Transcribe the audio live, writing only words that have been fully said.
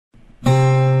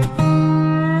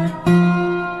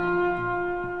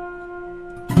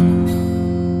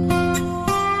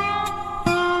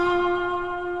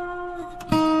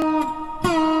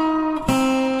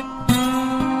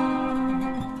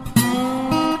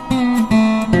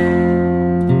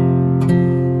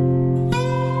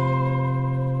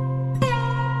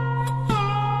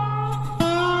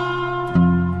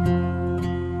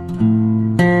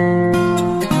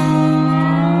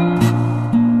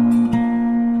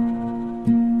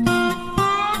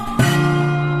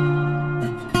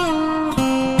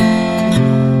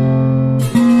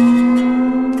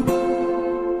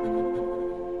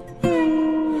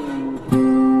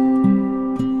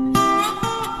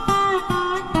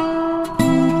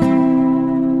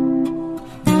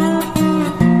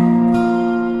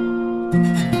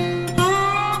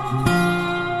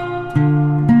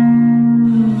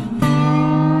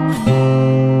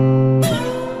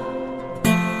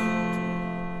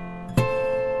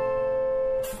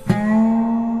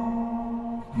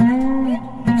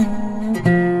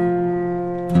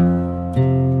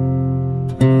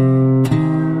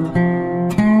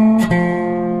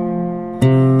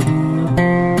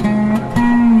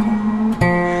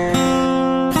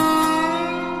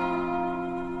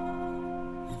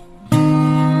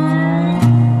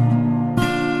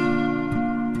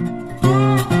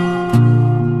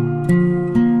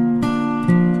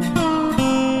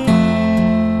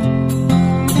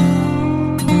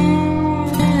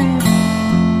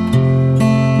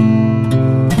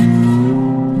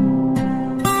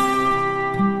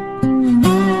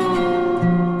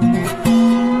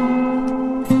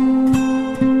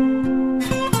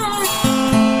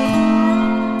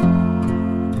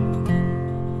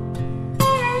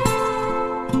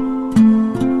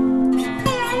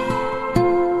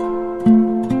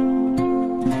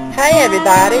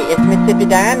everybody. It's Mississippi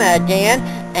Diana again,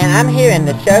 and I'm here in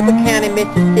Neshoba County,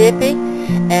 Mississippi,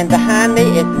 and behind me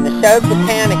is the Neshoba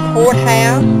County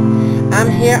Courthouse. I'm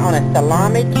here on a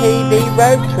Salami TV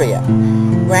road trip.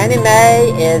 Granny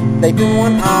Mae is sleeping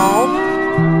one off.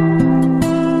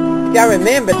 If y'all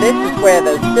remember, this is where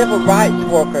those civil rights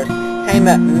workers came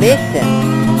up missing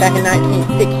back in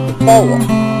 1964.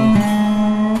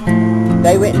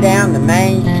 They went down the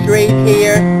main street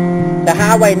here, the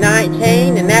Highway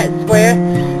 19, and that's where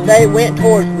they went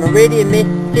towards Meridian,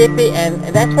 Mississippi, and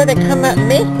that's where they come up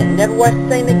missing, never was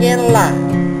seen again alive.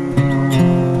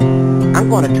 I'm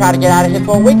going to try to get out of here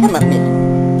before we come up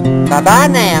missing. Bye-bye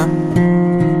now.